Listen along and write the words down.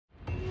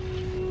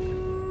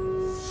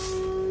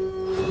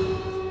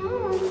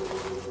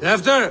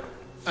Tefter,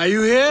 are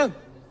you here?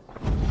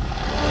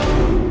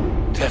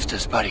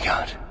 Tefter's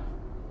bodyguard.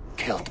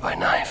 Killed by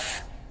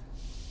knife.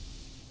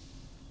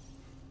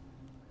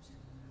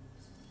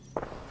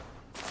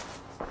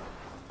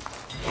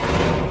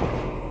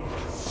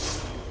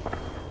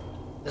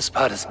 This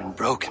part has been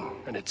broken,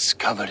 and it's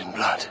covered in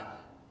blood.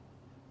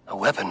 A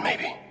weapon,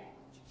 maybe.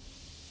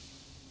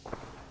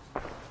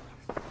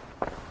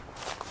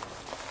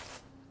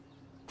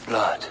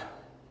 Blood.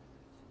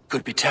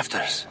 Could be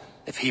Tefter's,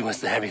 if he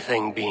was the heavy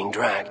thing being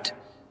dragged.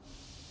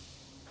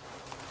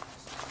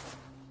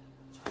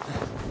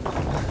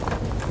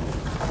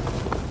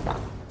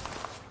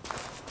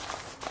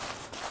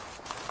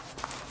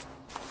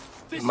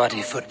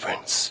 Muddy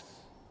footprints.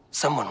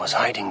 Someone was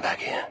hiding back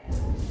here.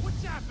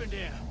 What's happened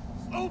here?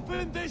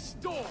 Open this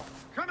door!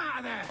 Come out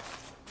of there!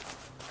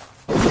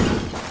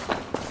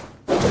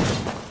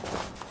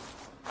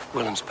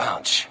 Willem's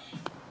pouch.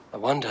 I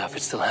wonder if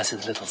it still has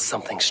his little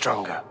something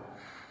stronger.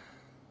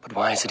 But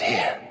why is it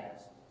here?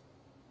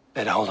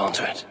 Better hold on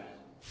to it.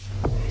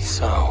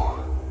 So,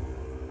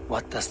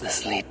 what does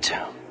this lead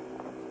to?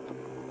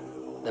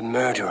 The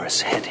murderers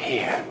hid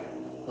here,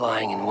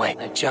 lying in wait.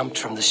 They jumped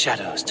from the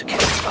shadows to kill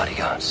his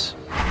bodyguards.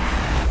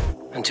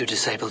 And to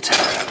disable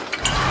Terror.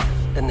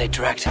 Then they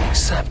dragged him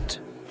except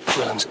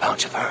Willem's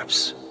pouch of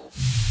herbs.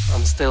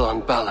 I'm still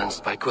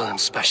unbalanced by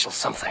Willem's special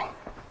something.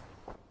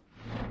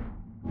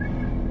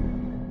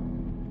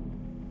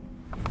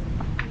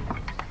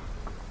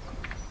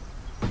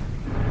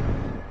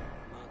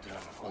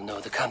 Modron will know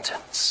the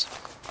contents.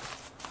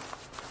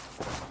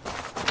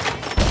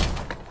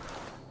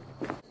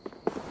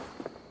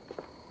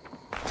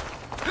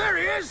 There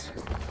he is!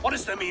 What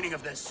is the meaning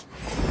of this?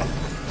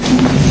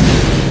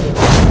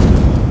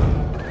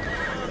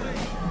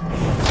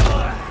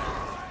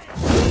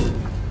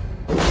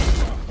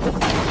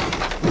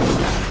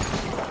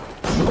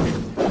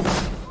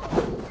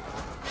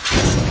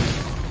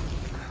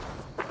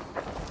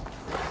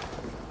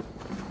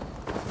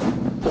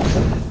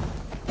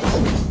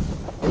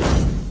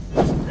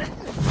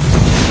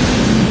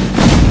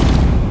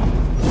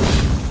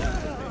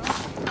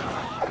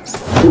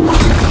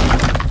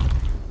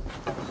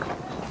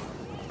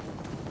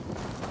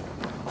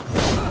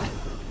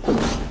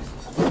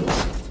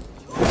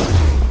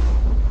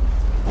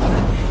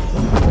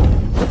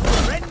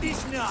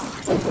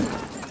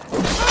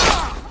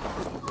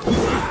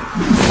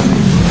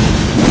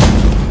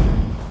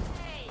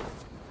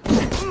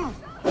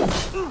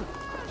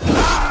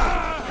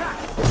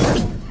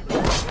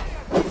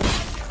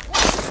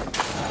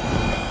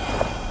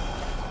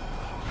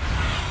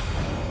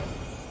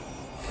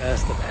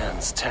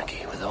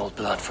 Tacky with old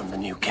blood from the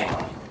new king.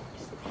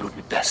 It would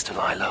be best to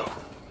lie low.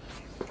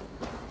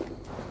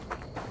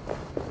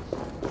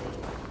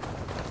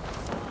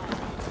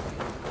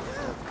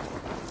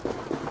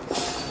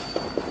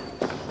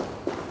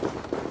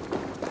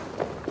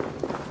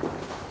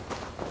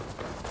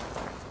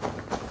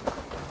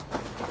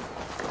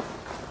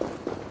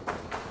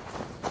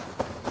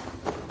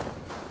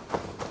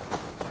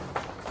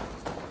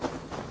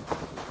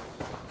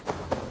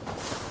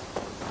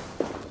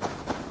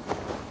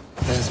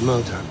 There's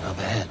Modron up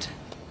ahead.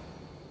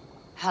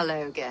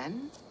 Hello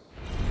again.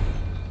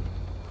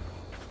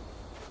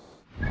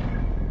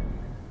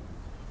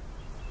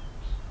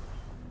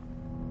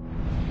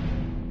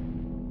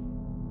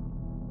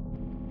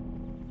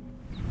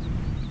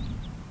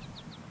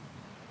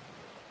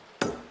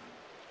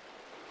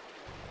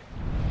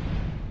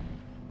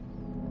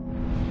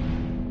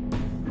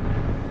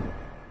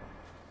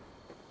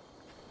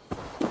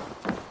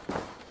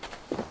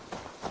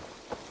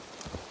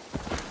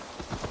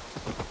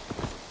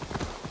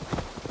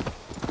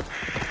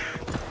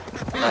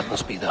 That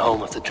must be the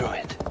home of the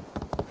Druid.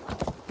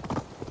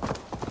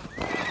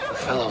 The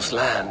fellow's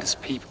land is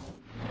people.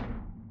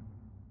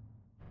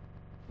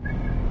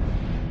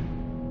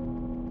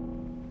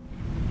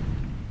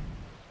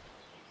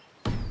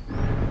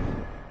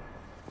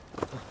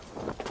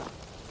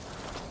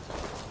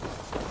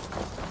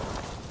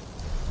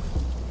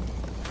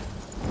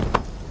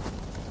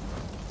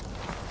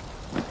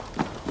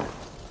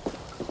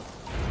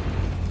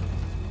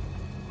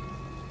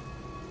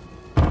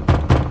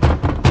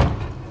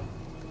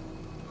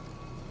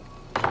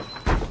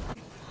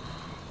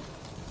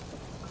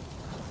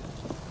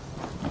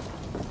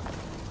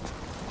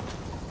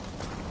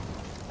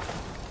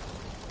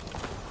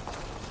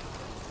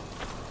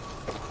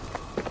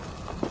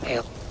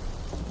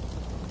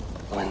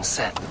 Halewyn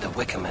said that the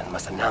Wickermen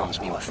must announce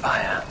me with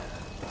fire.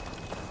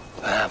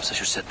 Perhaps I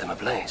should set them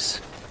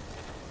ablaze.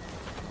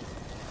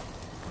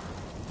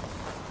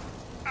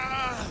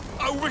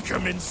 A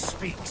Wickerman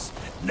speaks.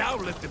 Now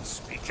let them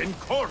speak in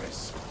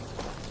chorus.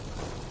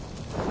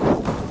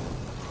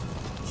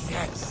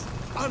 Yes,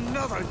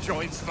 another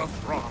joins the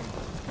throng.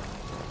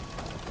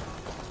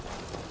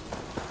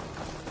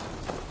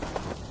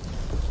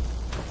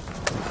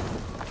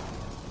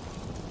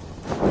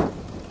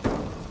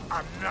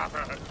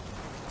 Another.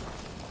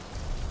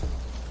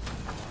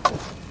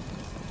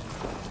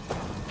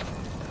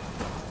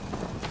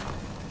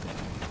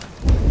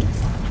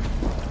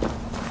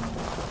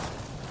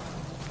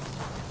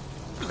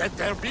 Let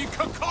there be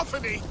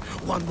cacophony!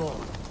 One more!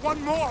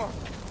 One more!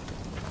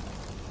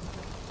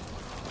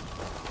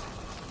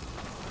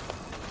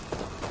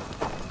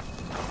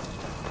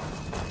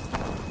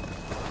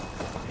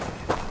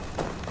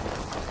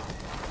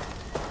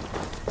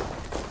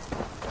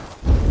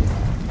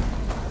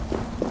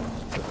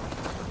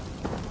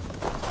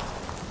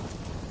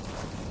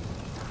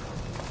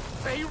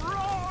 They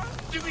roar!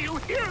 Do you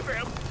hear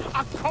them?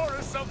 A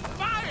chorus of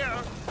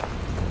fire!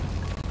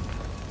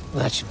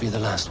 That should be the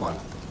last one.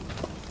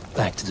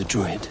 Back to the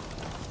Druid.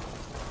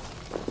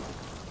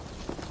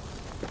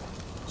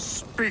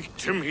 Speak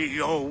to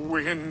me, O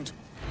wind.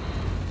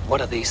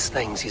 What are these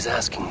things he's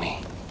asking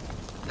me?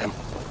 Them.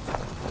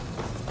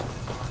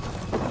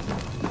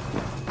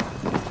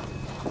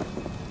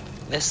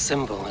 This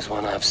symbol is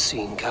one I've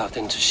seen carved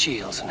into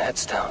shields and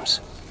headstones.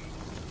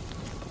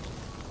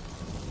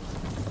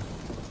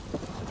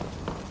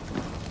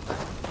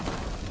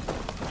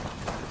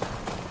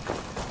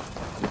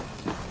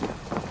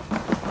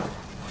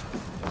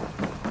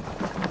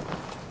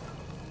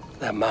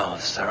 Their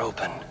mouths are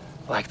open,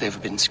 like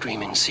they've been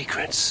screaming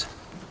secrets.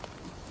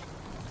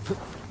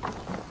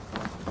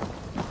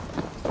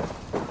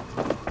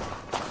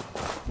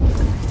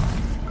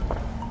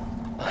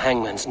 A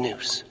hangman's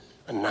noose,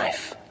 a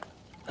knife,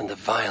 and the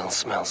vile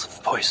smells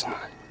of poison.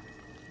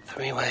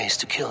 3 ways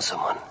to kill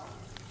someone.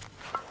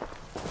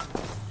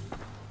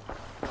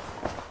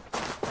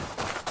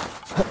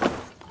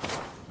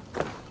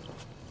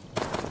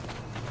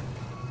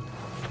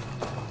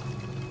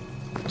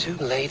 Two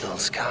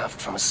ladles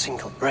carved from a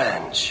single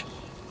branch.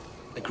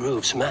 The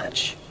grooves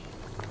match.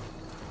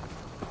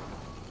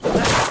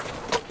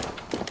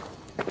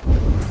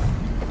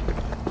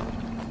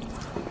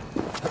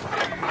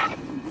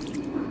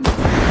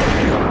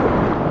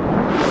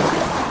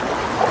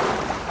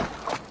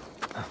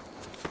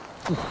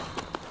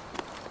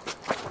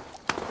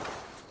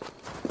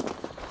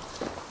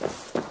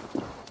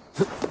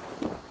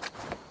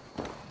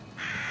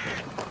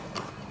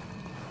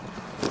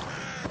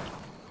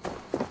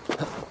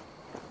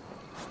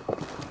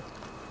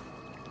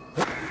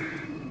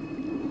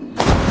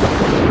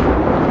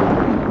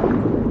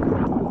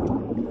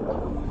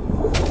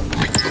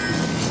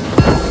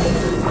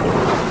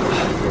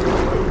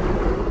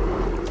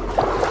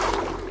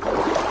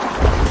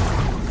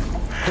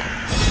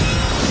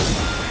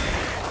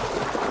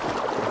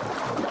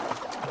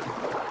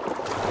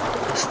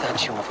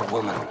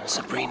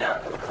 Sabrina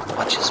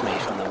watches me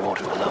from the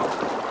water below.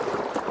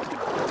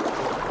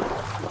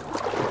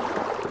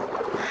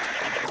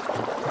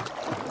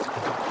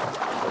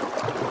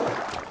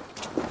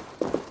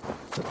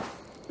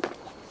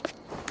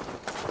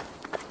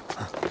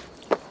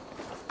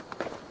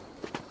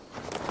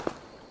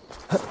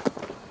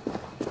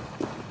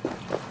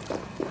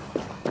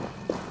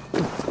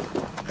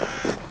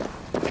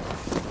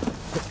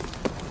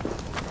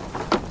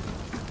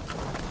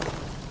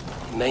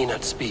 He may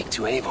not speak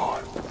to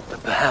Eivor,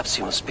 but perhaps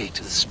he will speak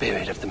to the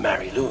spirit of the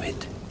Mary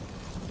Druid.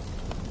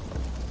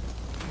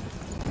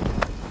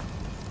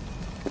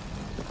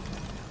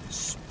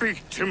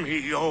 Speak to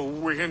me, O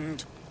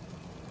wind.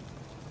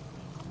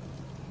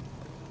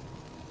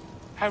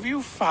 Have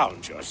you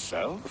found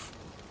yourself?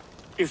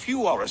 If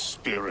you are a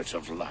spirit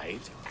of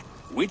light,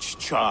 which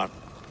charm?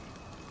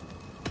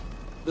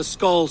 The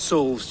Skull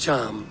Soul's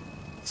charm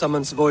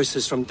summons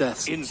voices from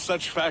death. In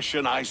such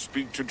fashion I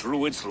speak to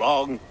druids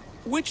long.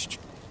 Which...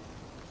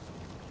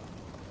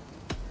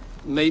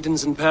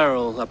 Maidens in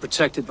peril are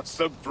protected by...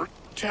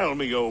 Tell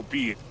me, O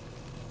being.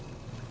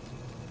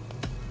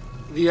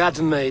 The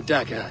Adame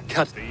dagger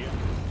cut...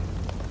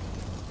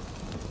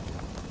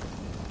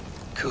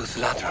 Kuth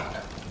Ladron.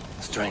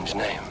 Strange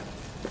name.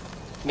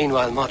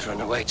 Meanwhile,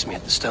 Modron awaits me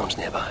at the stones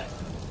nearby.